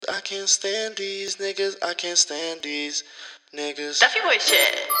can't stand these niggas. I can't stand these niggas. Duffy Boy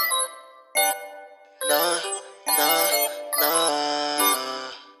shit. Nah.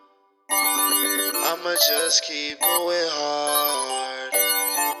 I'ma just keep going hard.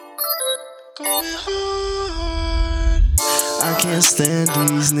 I can't stand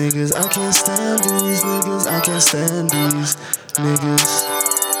these niggas. I can't stand these niggas. I can't stand these niggas.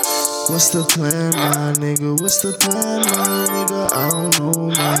 What's the plan, my nigga? What's the plan, my nigga? I don't know,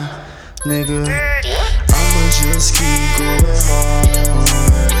 my nigga. I'ma just keep going hard.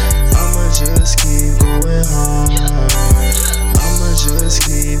 I'ma just keep going hard. I'ma just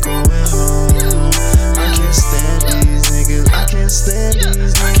keep going hard. I can't stand these niggas. I can't stand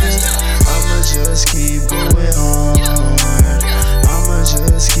these niggas. I'ma just keep going hard. I'ma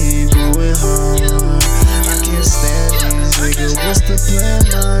just keep going hard. I can't stand these niggas. What's the plan,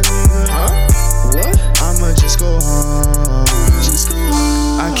 my nigga? What? I'ma just go hard.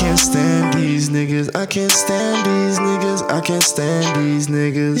 I can't stand these niggas. I can't stand these niggas. I can't stand these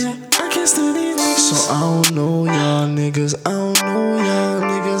niggas. I can't stand these niggas. So I don't know y'all niggas. I don't know y'all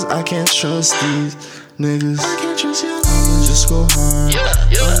niggas. I can't trust these niggas. I can't trust y'all. I'ma just go hard.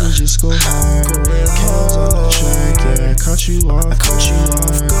 I'ma just go hard. Cows on the track, yeah. I caught you off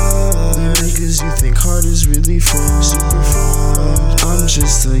guard. The niggas you think hard is really fun. Super fun. I'm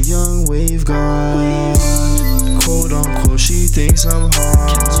just a young wave guy. Quote unquote, she thinks I'm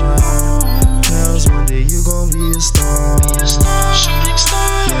hard. Cows, one day you gon' be a star.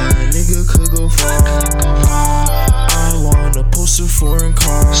 Yeah, a nigga could go far. I want a poster foreign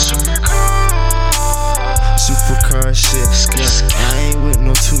car. Supercar shit, yeah. I ain't with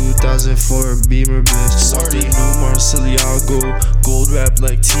no 2004 Beamer, bitch. Sorry, no Marceliago. Gold wrap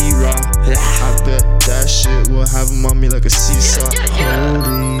like T-Rock. I bet that shit will have him on me like a seesaw.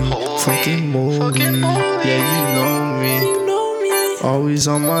 Holy fucking moly. Yeah, you know me. Always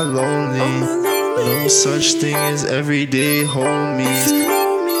on my lonely. No such thing as everyday homies.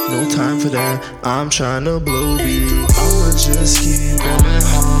 No time for that. I'm tryna blow beat. I'ma just keep going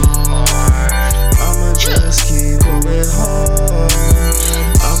hard. I'ma just keep going hard.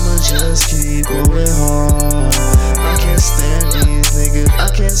 I'ma just keep going hard. I can't stand these niggas. I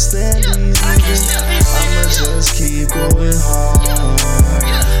can't stand these niggas. I'ma just keep going hard.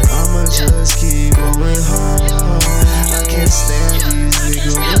 I'ma just keep going hard. I can't stand these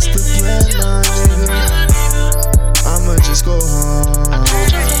niggas. What's the plan, my nigga? I'ma just go hard.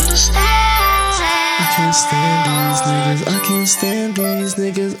 I can't stand these niggas. I can't stand these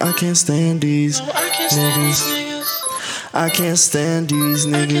niggas. I can't stand these niggas. I can't stand these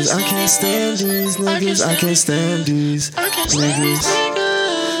niggas. I can't stand these niggas. I can't stand these niggas.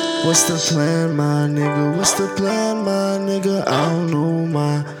 What's the plan, my nigga? What's the plan, my nigga? I don't know,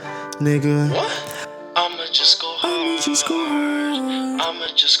 my nigga. I'ma just go hard. I'ma just go hard. I'ma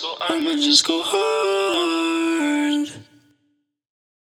just go hard.